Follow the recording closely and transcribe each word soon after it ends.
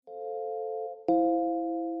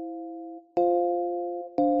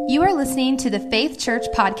You are listening to the Faith Church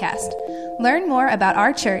Podcast. Learn more about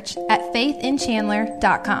our church at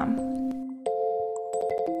faithinchandler.com.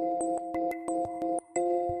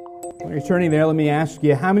 While you're turning there, let me ask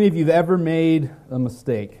you, how many of you have ever made a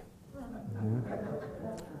mistake?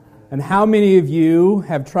 And how many of you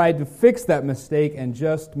have tried to fix that mistake and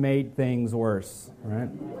just made things worse? Right?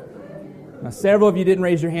 Now, several of you didn't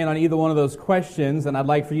raise your hand on either one of those questions, and I'd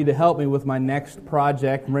like for you to help me with my next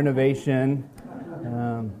project, renovation.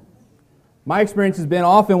 My experience has been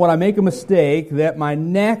often when I make a mistake that my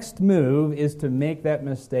next move is to make that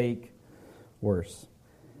mistake worse.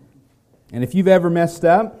 And if you've ever messed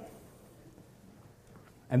up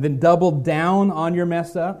and then doubled down on your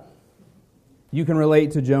mess up, you can relate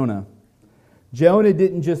to Jonah. Jonah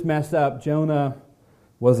didn't just mess up, Jonah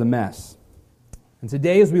was a mess. And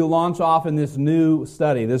today, as we launch off in this new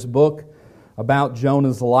study, this book about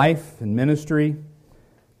Jonah's life and ministry,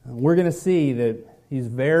 we're going to see that he's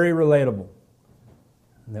very relatable,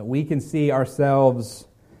 and that we can see ourselves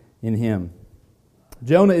in him.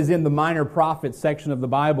 Jonah is in the minor prophets section of the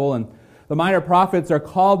Bible, and the minor prophets are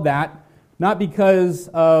called that not because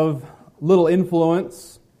of little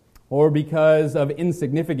influence or because of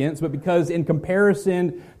insignificance, but because in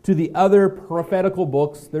comparison to the other prophetical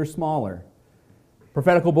books, they're smaller.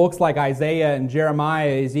 Prophetical books like Isaiah and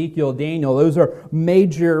Jeremiah, Ezekiel, Daniel, those are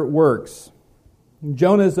major works.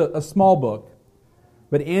 Jonah is a small book,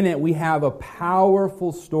 but in it we have a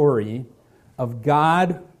powerful story of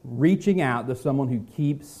God reaching out to someone who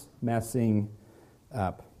keeps messing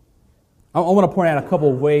up. I want to point out a couple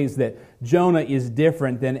of ways that Jonah is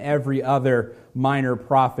different than every other minor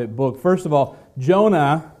prophet book. First of all,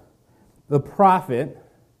 Jonah, the prophet,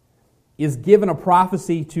 is given a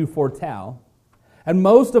prophecy to foretell. And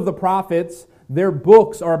most of the prophets, their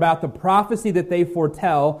books are about the prophecy that they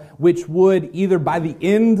foretell, which would either by the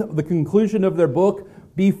end, the conclusion of their book,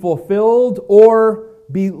 be fulfilled or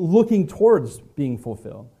be looking towards being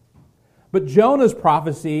fulfilled. But Jonah's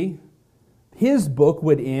prophecy, his book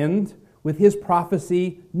would end with his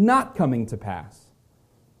prophecy not coming to pass.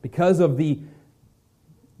 Because of the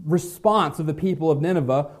response of the people of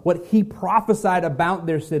Nineveh, what he prophesied about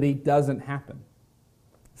their city doesn't happen.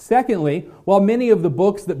 Secondly, while many of the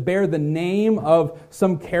books that bear the name of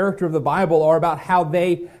some character of the Bible are about how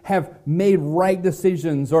they have made right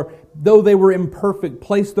decisions, or though they were imperfect,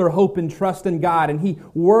 placed their hope and trust in God, and he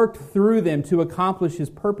worked through them to accomplish his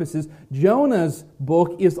purposes, Jonah's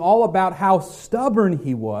book is all about how stubborn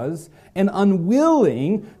he was and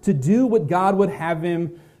unwilling to do what God would have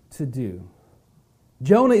him to do.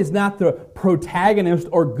 Jonah is not the protagonist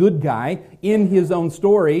or good guy in his own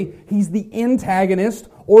story. He's the antagonist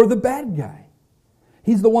or the bad guy.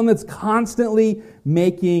 He's the one that's constantly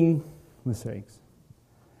making mistakes.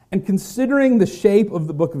 And considering the shape of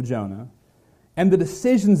the book of Jonah and the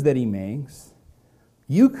decisions that he makes,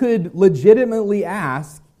 you could legitimately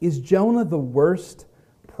ask, is Jonah the worst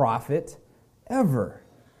prophet ever?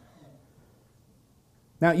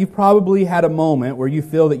 Now, you've probably had a moment where you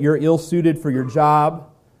feel that you're ill-suited for your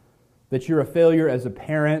job, that you're a failure as a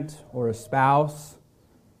parent or a spouse,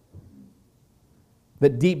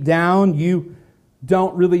 that deep down you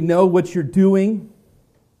don't really know what you're doing.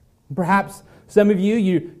 Perhaps some of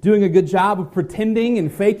you're doing a good job of pretending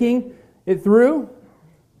and faking it through,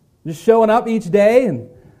 just showing up each day and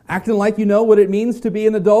acting like you know what it means to be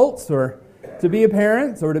an adult or to be a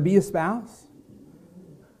parent or to be a spouse.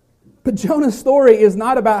 But Jonah's story is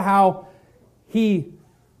not about how he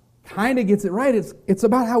kind of gets it right. It's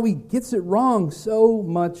about how he gets it wrong so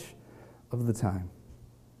much of the time.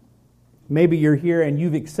 Maybe you're here and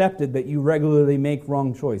you've accepted that you regularly make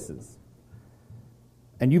wrong choices.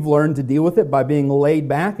 And you've learned to deal with it by being laid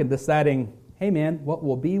back and deciding, hey man, what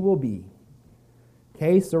will be, will be.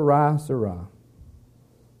 Que sera, sera.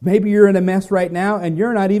 Maybe you're in a mess right now and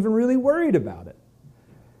you're not even really worried about it.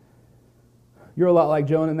 You're a lot like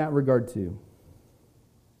Jonah in that regard too.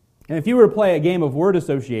 And if you were to play a game of word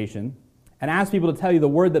association and ask people to tell you the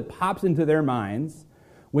word that pops into their minds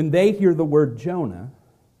when they hear the word Jonah,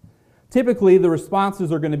 typically the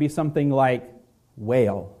responses are going to be something like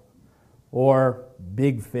whale or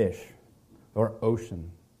big fish or ocean.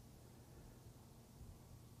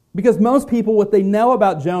 Because most people, what they know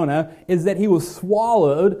about Jonah is that he was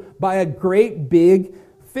swallowed by a great big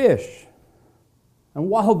fish. And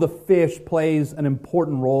while the fish plays an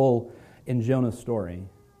important role in Jonah's story,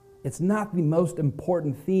 it's not the most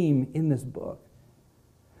important theme in this book.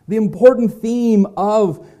 The important theme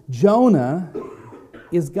of Jonah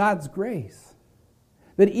is God's grace.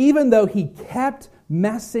 That even though he kept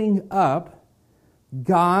messing up,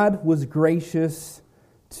 God was gracious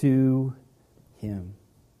to him.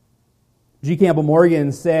 G. Campbell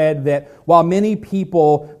Morgan said that while many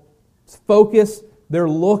people focus their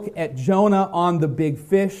look at Jonah on the big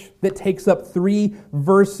fish that takes up 3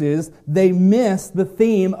 verses, they miss the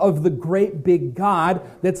theme of the great big God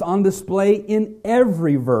that's on display in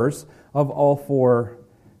every verse of all 4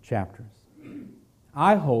 chapters.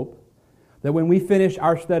 I hope that when we finish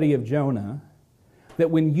our study of Jonah, that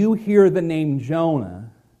when you hear the name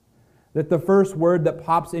Jonah, that the first word that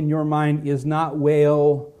pops in your mind is not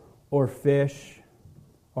whale or fish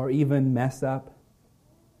or even mess up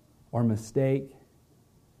or mistake,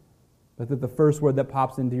 but that the first word that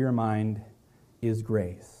pops into your mind is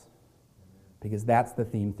grace, because that's the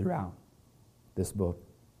theme throughout this book.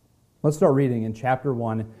 Let's start reading in chapter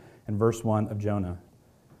 1 and verse 1 of Jonah.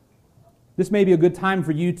 This may be a good time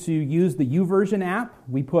for you to use the YouVersion app.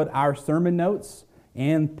 We put our sermon notes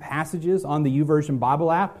and passages on the YouVersion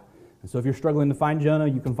Bible app. And so if you're struggling to find Jonah,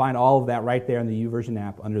 you can find all of that right there in the YouVersion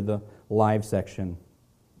app under the live section.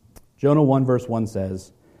 Jonah 1 verse 1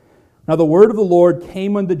 says, "Now the word of the Lord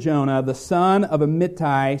came unto Jonah, the son of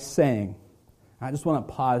Amittai, saying," I just want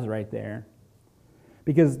to pause right there,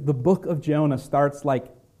 because the book of Jonah starts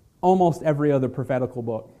like almost every other prophetical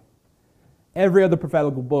book. Every other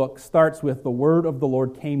prophetical book starts with the word of the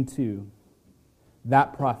Lord came to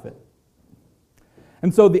that prophet.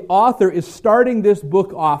 And so the author is starting this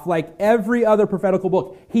book off like every other prophetical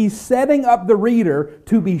book. He's setting up the reader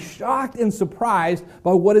to be shocked and surprised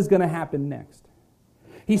by what is going to happen next.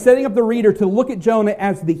 He's setting up the reader to look at Jonah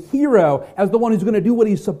as the hero, as the one who's going to do what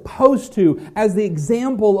he's supposed to, as the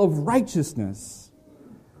example of righteousness.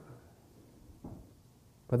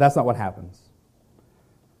 But that's not what happens.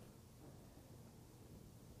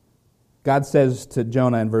 God says to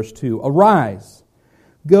Jonah in verse 2, "Arise,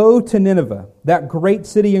 go to Nineveh, that great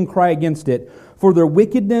city, and cry against it, for their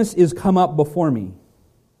wickedness is come up before me."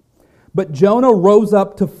 But Jonah rose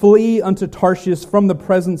up to flee unto Tarshish from the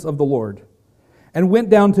presence of the Lord, and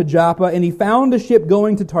went down to Joppa, and he found a ship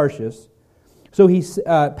going to Tarshish. So he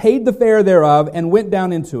paid the fare thereof, and went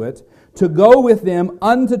down into it, to go with them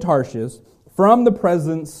unto Tarshish from the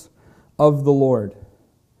presence of the Lord.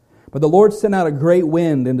 But the Lord sent out a great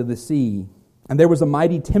wind into the sea, and there was a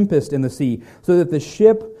mighty tempest in the sea, so that the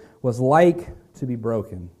ship was like to be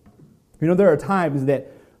broken. You know, there are times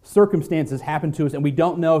that circumstances happen to us, and we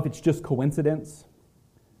don't know if it's just coincidence.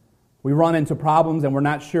 We run into problems, and we're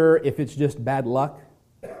not sure if it's just bad luck.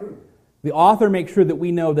 The author makes sure that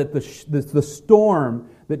we know that the storm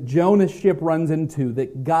that Jonah's ship runs into,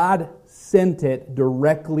 that God sent it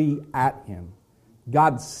directly at him.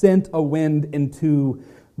 God sent a wind into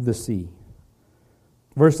the sea.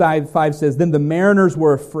 Verse 5 says, "Then the mariners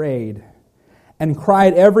were afraid, and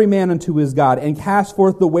cried every man unto his God, and cast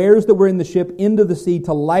forth the wares that were in the ship into the sea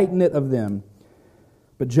to lighten it of them.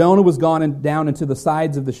 But Jonah was gone down into the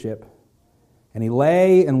sides of the ship, and he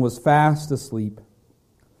lay and was fast asleep.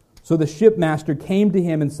 So the shipmaster came to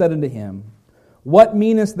him and said unto him, What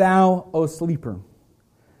meanest thou, O sleeper?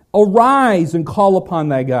 Arise and call upon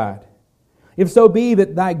thy God. If so be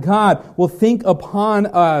that thy God will think upon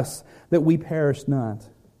us that we perish not.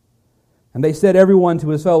 And they said every one to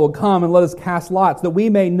his fellow, Come and let us cast lots, that we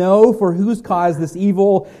may know for whose cause this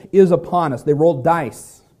evil is upon us. They rolled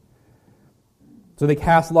dice. So they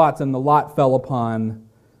cast lots, and the lot fell upon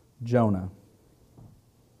Jonah.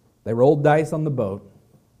 They rolled dice on the boat,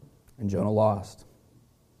 and Jonah lost.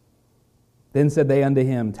 Then said they unto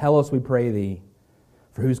him, Tell us, we pray thee,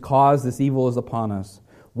 for whose cause this evil is upon us.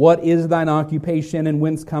 What is thine occupation, and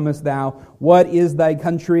whence comest thou? What is thy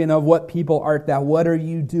country, and of what people art thou? What are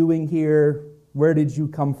you doing here? Where did you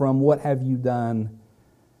come from? What have you done?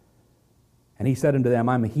 And he said unto them,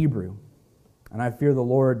 I'm a Hebrew, and I fear the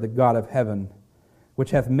Lord, the God of heaven,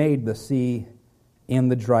 which hath made the sea and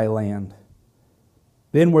the dry land.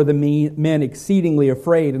 Then were the men exceedingly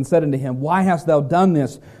afraid, and said unto him, Why hast thou done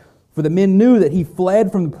this? For the men knew that he fled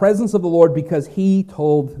from the presence of the Lord, because he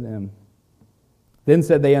told them. Then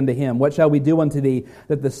said they unto him, What shall we do unto thee,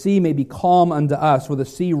 that the sea may be calm unto us? For the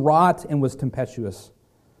sea wrought and was tempestuous.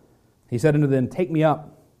 He said unto them, Take me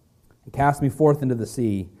up, and cast me forth into the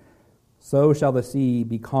sea. So shall the sea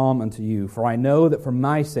be calm unto you. For I know that for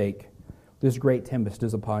my sake this great tempest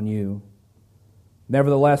is upon you.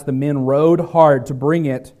 Nevertheless the men rowed hard to bring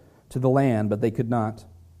it to the land, but they could not.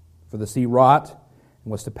 For the sea wrought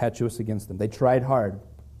and was tempestuous against them. They tried hard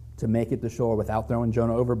to make it to shore without throwing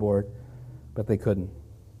Jonah overboard, but they couldn't.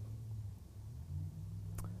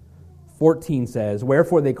 14 says,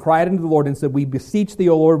 Wherefore they cried unto the Lord and said, We beseech thee,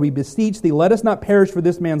 O Lord, we beseech thee, let us not perish for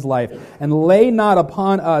this man's life, and lay not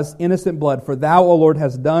upon us innocent blood, for thou, O Lord,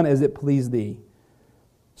 hast done as it pleased thee.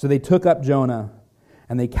 So they took up Jonah,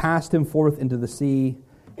 and they cast him forth into the sea,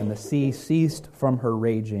 and the sea ceased from her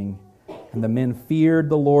raging. And the men feared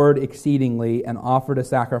the Lord exceedingly, and offered a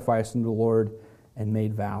sacrifice unto the Lord, and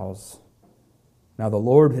made vows. Now the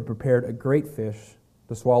Lord had prepared a great fish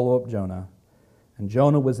to swallow up Jonah, and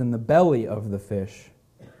Jonah was in the belly of the fish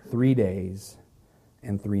 3 days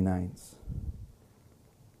and 3 nights.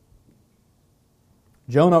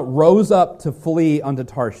 Jonah rose up to flee unto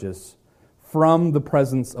Tarshish from the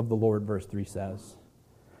presence of the Lord, verse 3 says.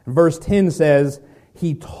 And verse 10 says,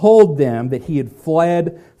 he told them that he had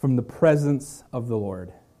fled from the presence of the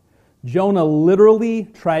Lord. Jonah literally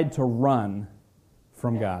tried to run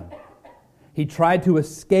from God. He tried to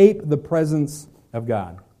escape the presence of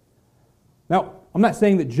God. Now, I'm not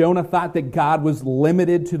saying that Jonah thought that God was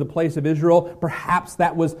limited to the place of Israel. Perhaps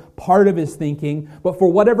that was part of his thinking. But for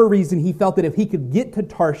whatever reason, he felt that if he could get to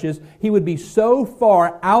Tarshish, he would be so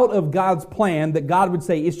far out of God's plan that God would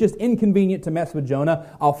say, it's just inconvenient to mess with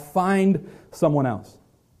Jonah. I'll find someone else.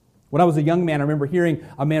 When I was a young man, I remember hearing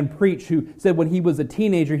a man preach who said when he was a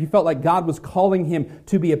teenager, he felt like God was calling him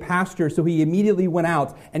to be a pastor, so he immediately went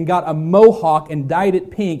out and got a mohawk and dyed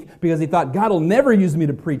it pink because he thought, God will never use me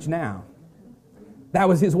to preach now. That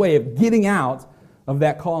was his way of getting out of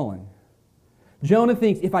that calling. Jonah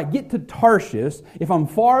thinks, if I get to Tarshish, if I'm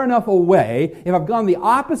far enough away, if I've gone the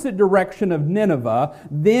opposite direction of Nineveh,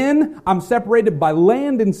 then I'm separated by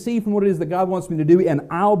land and sea from what it is that God wants me to do, and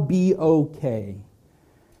I'll be okay.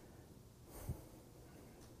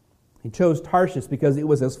 He chose Tarshish because it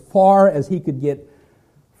was as far as he could get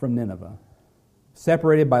from Nineveh,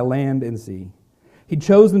 separated by land and sea. He'd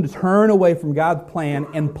chosen to turn away from God's plan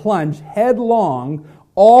and plunge headlong,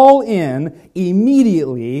 all in,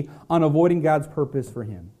 immediately on avoiding God's purpose for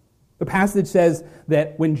him. The passage says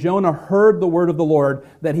that when Jonah heard the word of the Lord,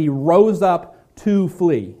 that he rose up to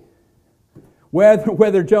flee.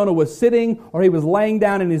 Whether Jonah was sitting or he was laying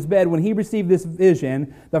down in his bed, when he received this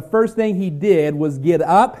vision, the first thing he did was get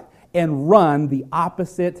up and run the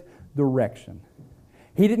opposite direction.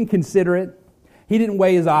 He didn't consider it. He didn't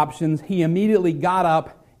weigh his options. He immediately got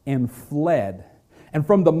up and fled. And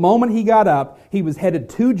from the moment he got up, he was headed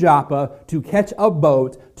to Joppa to catch a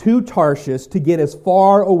boat to Tarshish to get as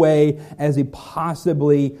far away as he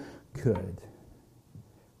possibly could.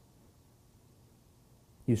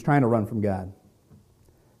 He was trying to run from God.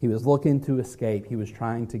 He was looking to escape. He was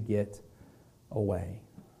trying to get away.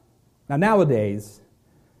 Now, nowadays,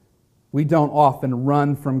 we don't often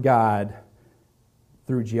run from God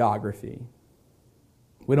through geography.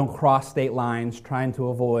 We don't cross state lines trying to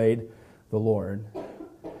avoid the Lord.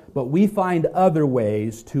 But we find other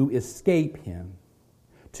ways to escape Him,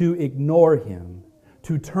 to ignore Him,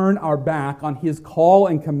 to turn our back on His call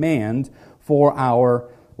and command for our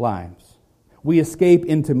lives. We escape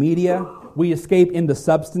into media. We escape into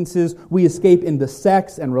substances. We escape into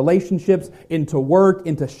sex and relationships, into work,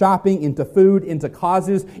 into shopping, into food, into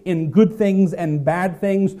causes, in good things and bad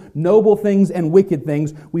things, noble things and wicked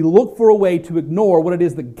things. We look for a way to ignore what it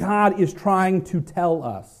is that God is trying to tell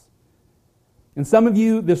us. And some of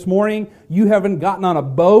you this morning, you haven't gotten on a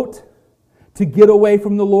boat to get away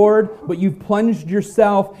from the Lord, but you've plunged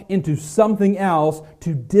yourself into something else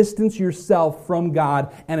to distance yourself from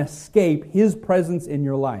God and escape His presence in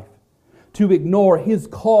your life. To ignore His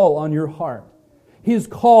call on your heart. His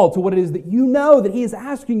call to what it is that you know that He is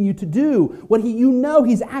asking you to do. What you know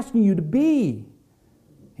He's asking you to be.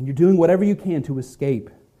 And you're doing whatever you can to escape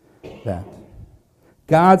that.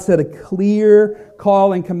 God set a clear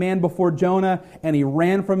call and command before Jonah, and he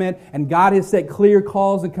ran from it. And God has set clear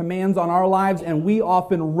calls and commands on our lives, and we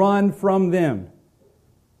often run from them.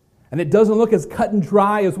 And it doesn't look as cut and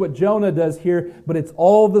dry as what Jonah does here, but it's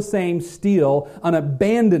all the same still, an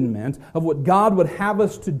abandonment of what God would have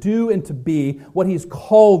us to do and to be, what He's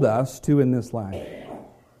called us to in this life.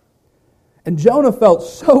 And Jonah felt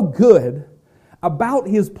so good about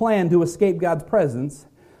his plan to escape God's presence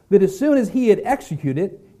that as soon as he had executed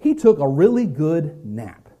it, he took a really good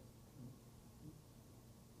nap.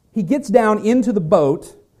 He gets down into the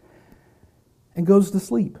boat and goes to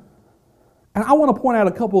sleep. And I want to point out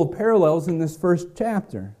a couple of parallels in this first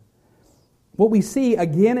chapter. What we see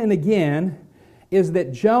again and again is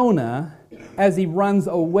that Jonah, as he runs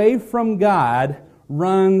away from God,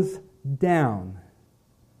 runs down.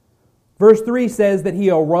 Verse 3 says that he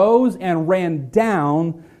arose and ran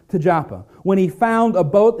down to Joppa. When he found a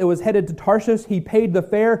boat that was headed to Tarshish, he paid the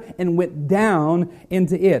fare and went down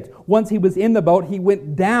into it. Once he was in the boat, he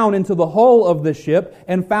went down into the hull of the ship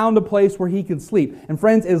and found a place where he could sleep. And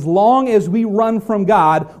friends, as long as we run from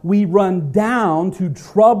God, we run down to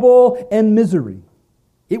trouble and misery.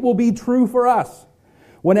 It will be true for us.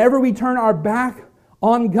 Whenever we turn our back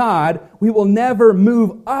on God, we will never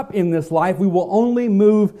move up in this life. We will only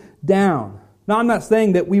move down. Now, I'm not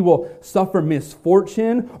saying that we will suffer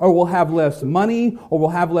misfortune or we'll have less money or we'll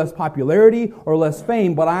have less popularity or less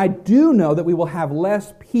fame, but I do know that we will have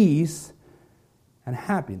less peace and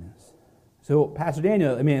happiness. So, Pastor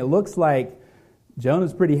Daniel, it looks like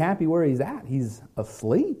Jonah's pretty happy where he's at. He's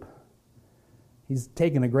asleep. He's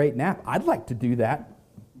taking a great nap. I'd like to do that.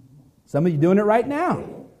 Some of you doing it right now.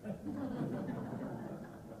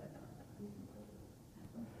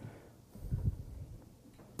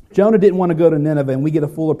 Jonah didn't want to go to Nineveh, and we get a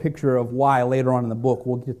fuller picture of why later on in the book.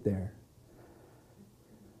 We'll get there.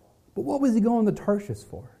 But what was he going to Tarshish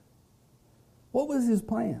for? What was his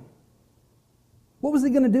plan? What was he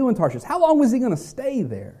going to do in Tarshish? How long was he going to stay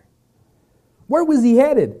there? Where was he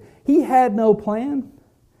headed? He had no plan.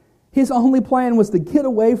 His only plan was to get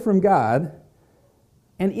away from God.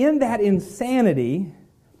 And in that insanity,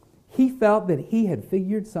 he felt that he had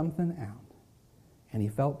figured something out. And he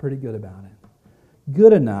felt pretty good about it.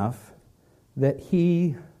 Good enough that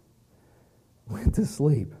he went to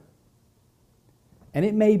sleep. And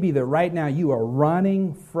it may be that right now you are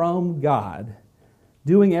running from God,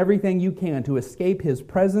 doing everything you can to escape His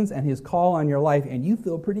presence and His call on your life, and you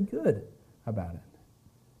feel pretty good about it.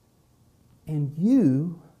 And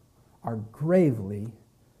you are gravely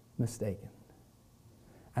mistaken.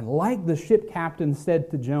 And like the ship captain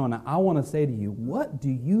said to Jonah, I want to say to you, what do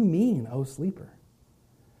you mean, O sleeper?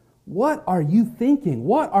 What are you thinking?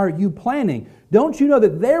 What are you planning? Don't you know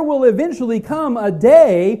that there will eventually come a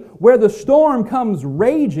day where the storm comes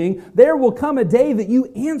raging? There will come a day that you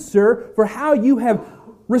answer for how you have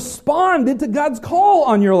responded to God's call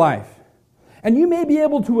on your life. And you may be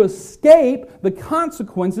able to escape the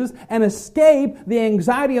consequences and escape the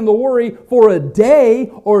anxiety and the worry for a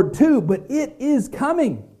day or two, but it is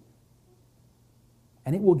coming.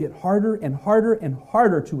 And it will get harder and harder and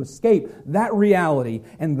harder to escape that reality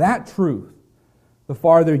and that truth the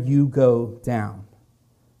farther you go down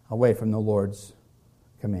away from the Lord's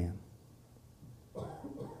command.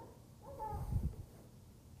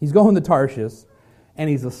 He's going to Tarshish, and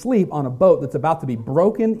he's asleep on a boat that's about to be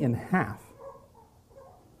broken in half.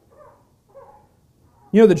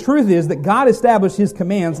 You know, the truth is that God established His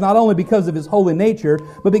commands not only because of His holy nature,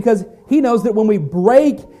 but because He knows that when we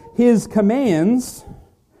break His commands,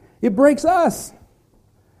 it breaks us.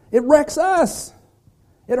 It wrecks us.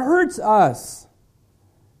 It hurts us.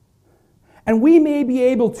 And we may be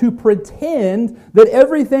able to pretend that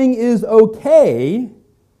everything is okay,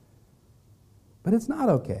 but it's not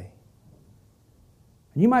okay.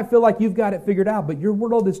 And you might feel like you've got it figured out, but your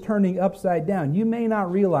world is turning upside down. You may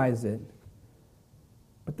not realize it,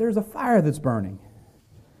 but there's a fire that's burning,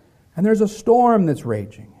 and there's a storm that's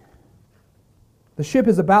raging. The ship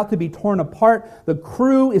is about to be torn apart. The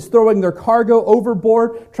crew is throwing their cargo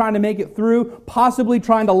overboard, trying to make it through, possibly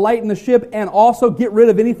trying to lighten the ship and also get rid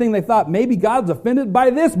of anything they thought, maybe God's offended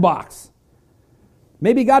by this box.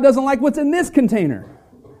 Maybe God doesn't like what's in this container.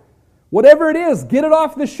 Whatever it is, get it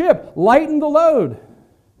off the ship. Lighten the load.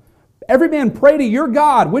 Every man pray to your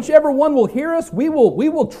God. Whichever one will hear us, we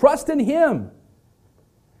will trust in Him.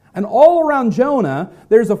 And all around Jonah,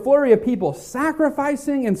 there's a flurry of people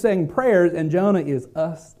sacrificing and saying prayers, and Jonah is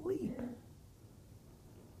asleep.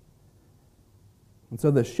 And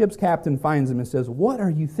so the ship's captain finds him and says, "What are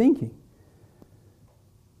you thinking?"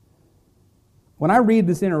 When I read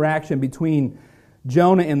this interaction between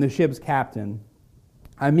Jonah and the ship's captain,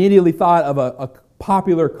 I immediately thought of a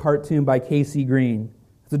popular cartoon by K.C. Green.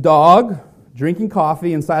 It's a dog drinking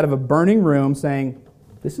coffee inside of a burning room saying,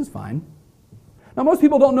 "This is fine." Now, most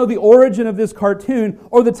people don't know the origin of this cartoon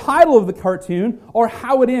or the title of the cartoon or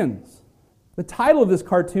how it ends. The title of this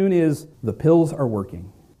cartoon is "The Pills Are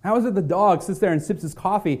Working." How is it the dog sits there and sips his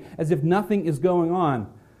coffee as if nothing is going on?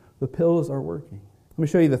 The pills are working. Let me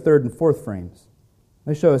show you the third and fourth frames.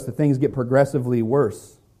 They show us that things get progressively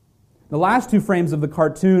worse. The last two frames of the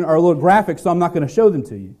cartoon are a little graphic, so I'm not going to show them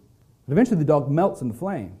to you. But eventually the dog melts in the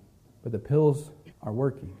flame, but the pills are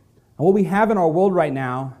working. And what we have in our world right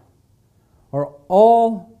now are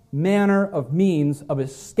all manner of means of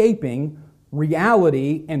escaping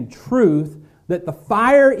reality and truth that the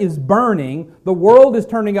fire is burning, the world is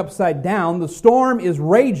turning upside down, the storm is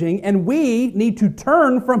raging, and we need to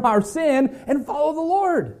turn from our sin and follow the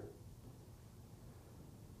Lord.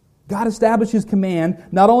 God established His command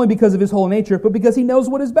not only because of His holy nature, but because He knows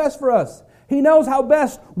what is best for us. He knows how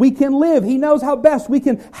best we can live. He knows how best we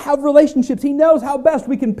can have relationships. He knows how best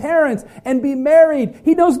we can parent and be married.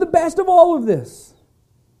 He knows the best of all of this.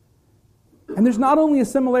 And there's not only a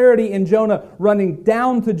similarity in Jonah running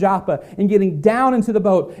down to Joppa and getting down into the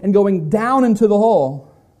boat and going down into the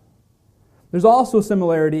hole, There's also a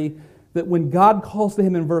similarity that when God calls to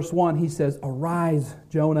him in verse 1, he says, "Arise,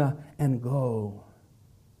 Jonah, and go."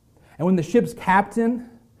 And when the ship's captain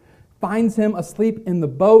finds him asleep in the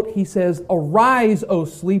boat, he says, "Arise, O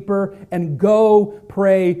sleeper, and go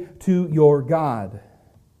pray to your God."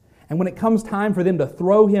 And when it comes time for them to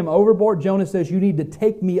throw him overboard, Jonah says, "You need to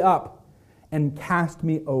take me up and cast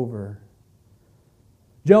me over."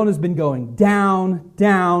 Jonah's been going down,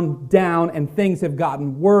 down, down, and things have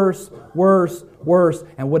gotten worse, worse, worse.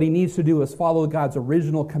 And what he needs to do is follow God's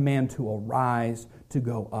original command to arise, to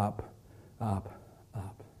go up, up,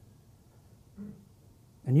 up.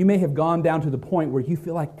 And you may have gone down to the point where you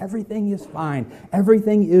feel like everything is fine,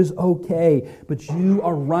 everything is okay, but you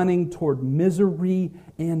are running toward misery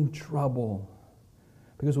and trouble.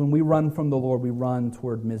 Because when we run from the Lord, we run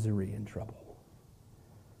toward misery and trouble.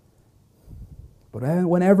 But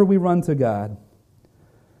whenever we run to God,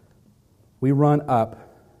 we run up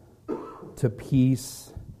to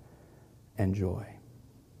peace and joy.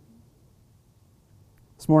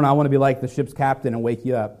 This morning, I want to be like the ship's captain and wake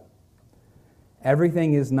you up.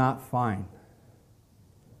 Everything is not fine.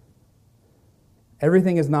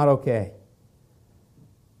 Everything is not okay.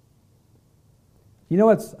 You know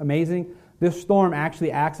what's amazing? This storm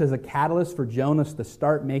actually acts as a catalyst for Jonah to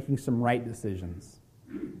start making some right decisions.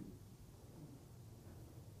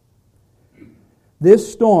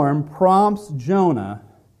 This storm prompts Jonah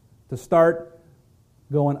to start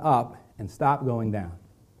going up and stop going down.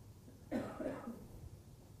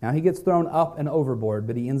 Now he gets thrown up and overboard,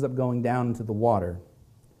 but he ends up going down into the water.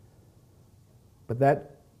 But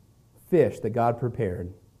that fish that God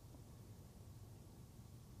prepared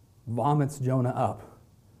vomits Jonah up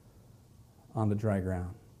on the dry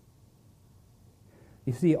ground.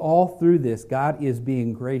 You see, all through this, God is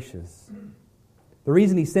being gracious. The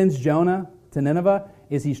reason he sends Jonah to Nineveh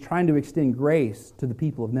is he's trying to extend grace to the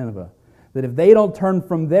people of Nineveh. That if they don't turn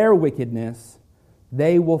from their wickedness,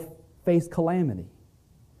 they will face calamity.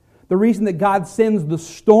 The reason that God sends the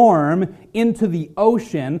storm into the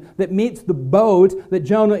ocean that meets the boat that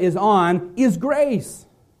Jonah is on is grace.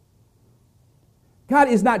 God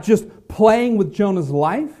is not just playing with Jonah's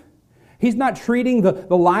life. He's not treating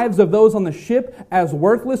the lives of those on the ship as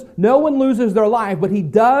worthless. No one loses their life, but he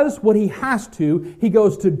does what he has to. He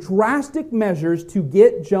goes to drastic measures to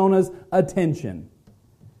get Jonah's attention.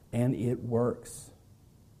 And it works.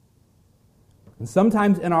 And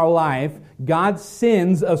sometimes in our life, God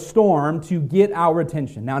sends a storm to get our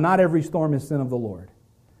attention. Now, not every storm is sin of the Lord.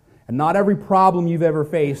 And not every problem you've ever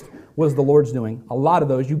faced was the Lord's doing. A lot of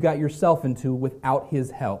those you got yourself into without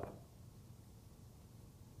His help.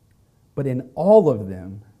 But in all of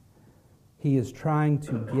them, He is trying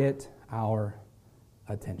to get our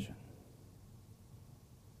attention.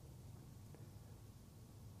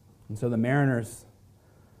 And so the mariners,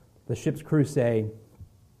 the ship's crew say,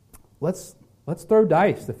 let's throw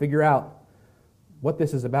dice to figure out what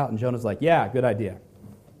this is about. And Jonah's like, yeah, good idea.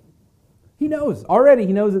 He knows. Already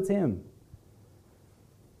he knows it's him.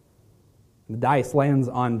 The dice lands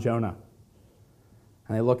on Jonah.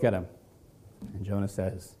 And they look at him. And Jonah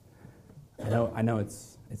says, I know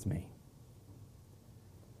it's me.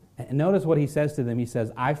 And notice what he says to them. He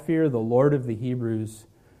says, I fear the Lord of the Hebrews,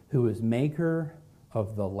 who is maker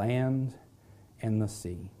of the land and the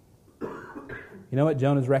sea. You know what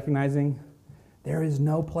Jonah's recognizing? There is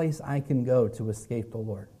no place I can go to escape the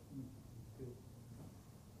Lord.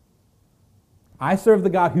 I serve the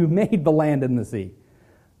God who made the land and the sea.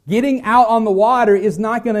 Getting out on the water is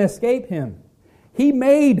not going to escape Him. He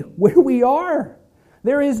made where we are.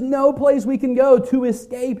 There is no place we can go to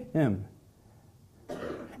escape Him.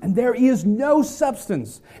 And there is no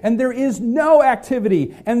substance, and there is no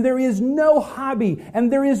activity, and there is no hobby,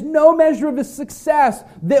 and there is no measure of success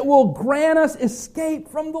that will grant us escape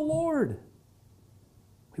from the Lord.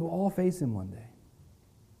 We will all face Him one day.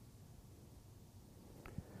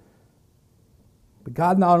 But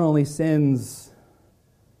God not only sends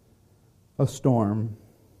a storm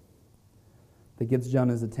that gets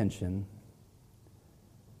Jonah's attention,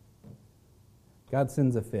 God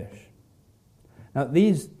sends a fish. Now,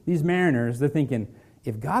 these mariners, they're thinking,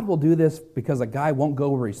 if God will do this because a guy won't go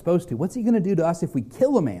where he's supposed to, what's He going to do to us if we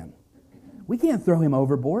kill a man? We can't throw him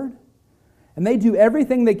overboard. And they do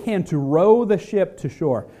everything they can to row the ship to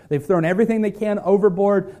shore. They've thrown everything they can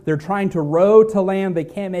overboard. They're trying to row to land. They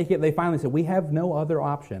can't make it. They finally say, we have no other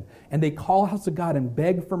option. And they call out to God and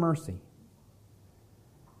beg for mercy.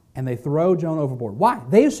 And they throw Jonah overboard. Why?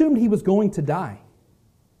 They assumed he was going to die.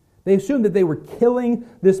 They assumed that they were killing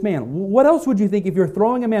this man. What else would you think if you're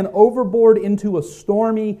throwing a man overboard into a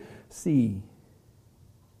stormy sea?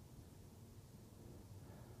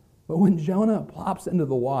 But when Jonah plops into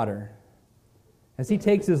the water, as he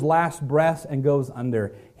takes his last breath and goes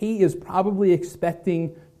under, he is probably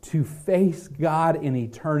expecting to face God in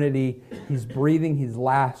eternity. He's breathing his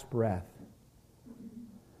last breath.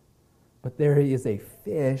 But there is a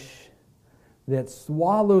fish that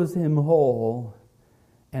swallows him whole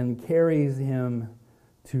and carries him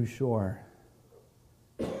to shore.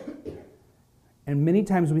 And many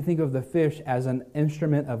times we think of the fish as an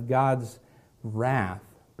instrument of God's wrath,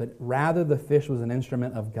 but rather the fish was an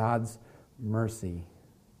instrument of God's mercy.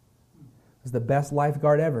 It was the best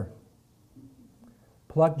lifeguard ever.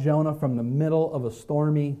 Plucked Jonah from the middle of a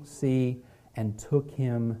stormy sea and took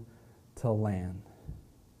him to land.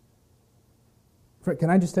 Can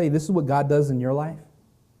I just tell you, this is what God does in your life?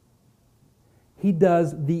 He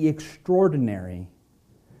does the extraordinary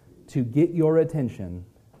to get your attention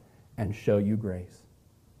and show you grace.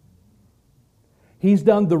 He's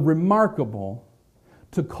done the remarkable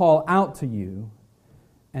to call out to you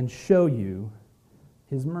and show you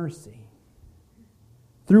His mercy.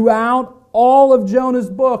 Throughout all of Jonah's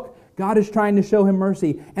book, God is trying to show him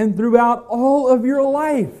mercy. And throughout all of your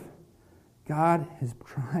life, God is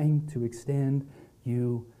trying to extend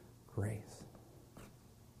you grace.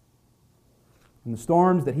 In the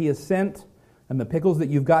storms that He has sent and the pickles that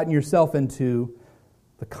you've gotten yourself into,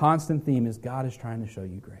 the constant theme is God is trying to show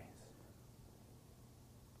you grace.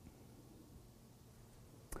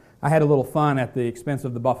 I had a little fun at the expense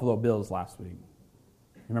of the Buffalo Bills last week.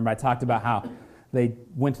 Remember, I talked about how they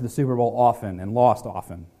went to the Super Bowl often and lost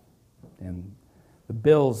often. And the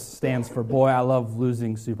Bills stands for, boy, I love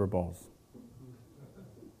losing Super Bowls.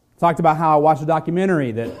 Talked about how I watched a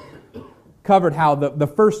documentary that covered how the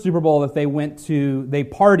first Super Bowl that they went to, they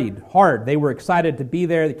partied hard. They were excited to be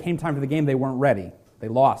there. It came time for the game, they weren't ready. They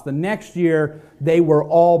lost. The next year, they were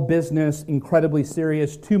all business, incredibly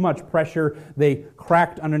serious, too much pressure. They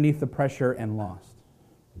cracked underneath the pressure and lost.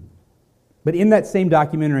 But in that same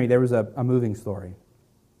documentary, there was a moving story.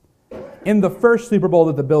 In the first Super Bowl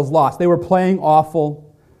that the Bills lost, they were playing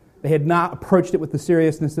awful. They had not approached it with the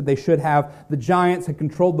seriousness that they should have. The Giants had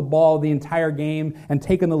controlled the ball the entire game and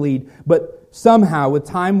taken the lead. But somehow, with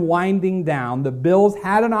time winding down, the Bills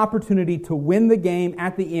had an opportunity to win the game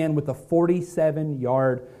at the end with a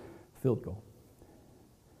 47-yard field goal.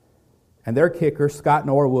 And their kicker, Scott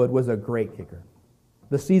Norwood, was a great kicker.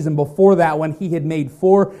 The season before that one, he had made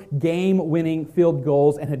 4 game-winning field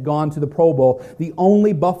goals and had gone to the Pro Bowl, the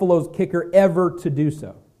only Buffalo's kicker ever to do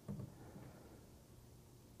so.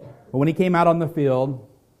 But when he came out on the field,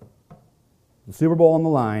 the Super Bowl on the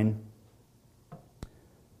line,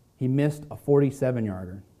 he missed a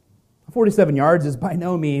 47-yarder. 47 yards is by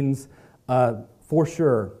no means a for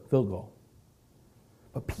sure field goal.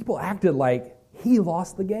 But people acted like he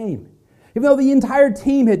lost the game, even though the entire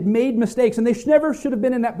team had made mistakes, and they never should have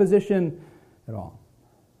been in that position at all.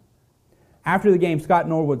 After the game, Scott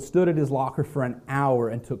Norwood stood at his locker for an hour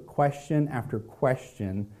and took question after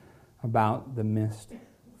question about the missed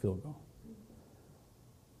field goal.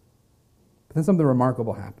 But then something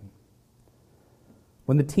remarkable happened.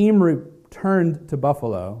 When the team returned to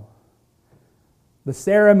Buffalo, the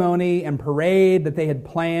ceremony and parade that they had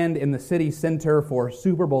planned in the city center for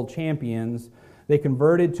Super Bowl champions, they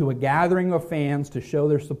converted to a gathering of fans to show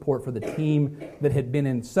their support for the team that had been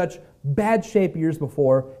in such bad shape years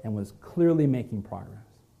before and was clearly making progress.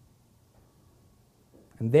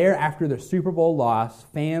 And there, after the Super Bowl loss,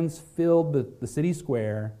 fans filled the city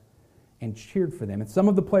square and cheered for them. And some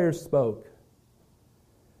of the players spoke.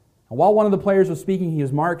 And while one of the players was speaking,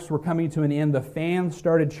 his marks were coming to an end, the fans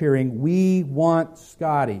started cheering, "We want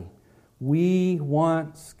Scotty. We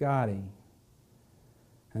want Scotty."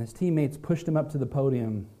 And his teammates pushed him up to the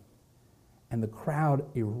podium, and the crowd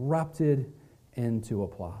erupted into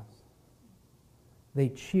applause. They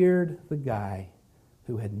cheered the guy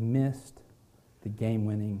who had missed the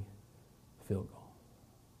game-winning field goal.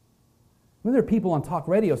 There are people on talk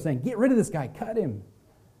radio saying, "Get rid of this guy, cut him."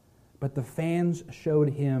 But the fans showed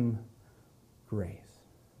him grace.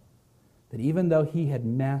 That even though he had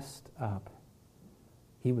messed up,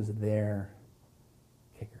 he was their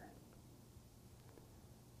kicker.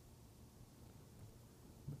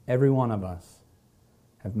 Every one of us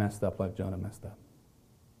have messed up like Jonah messed up.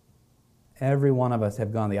 Every one of us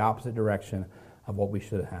have gone the opposite direction of what we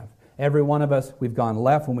should have. Every one of us, we've gone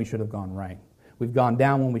left when we should have gone right. We've gone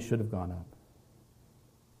down when we should have gone up.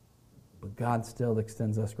 But God still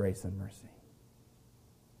extends us grace and mercy.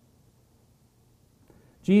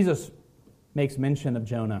 Jesus makes mention of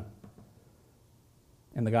Jonah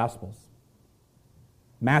in the Gospels.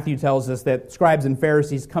 Matthew tells us that scribes and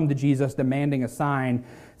Pharisees come to Jesus demanding a sign.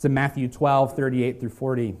 It's in Matthew 12, 38 through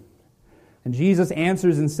 40. And Jesus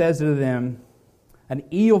answers and says to them, An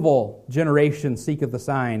evil generation seeketh a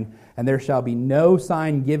sign, and there shall be no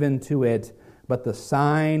sign given to it but the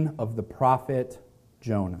sign of the prophet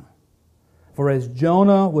Jonah. For as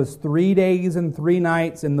Jonah was 3 days and 3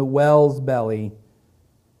 nights in the whale's belly,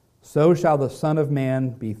 so shall the Son of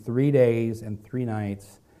Man be 3 days and 3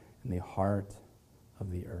 nights in the heart of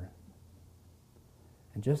the earth.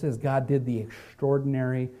 And just as God did the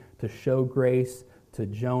extraordinary to show grace to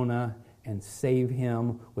Jonah and save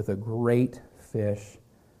him with a great fish,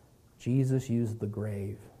 Jesus used the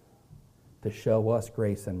grave to show us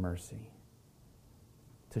grace and mercy,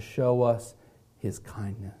 to show us his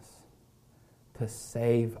kindness, to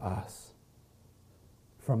save us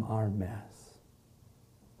from our mess.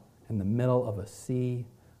 In the middle of a sea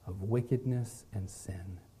of wickedness and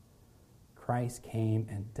sin, Christ came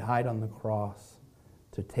and died on the cross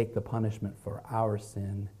to take the punishment for our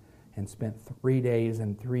sin and spent 3 days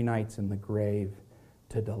and 3 nights in the grave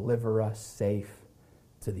to deliver us safe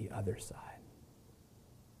to the other side.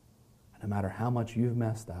 No matter how much you've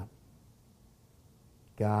messed up,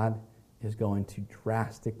 God is going to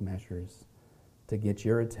drastic measures to get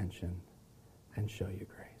your attention and show you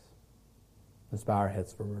grace. Let's bow our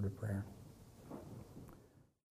heads for a word of prayer.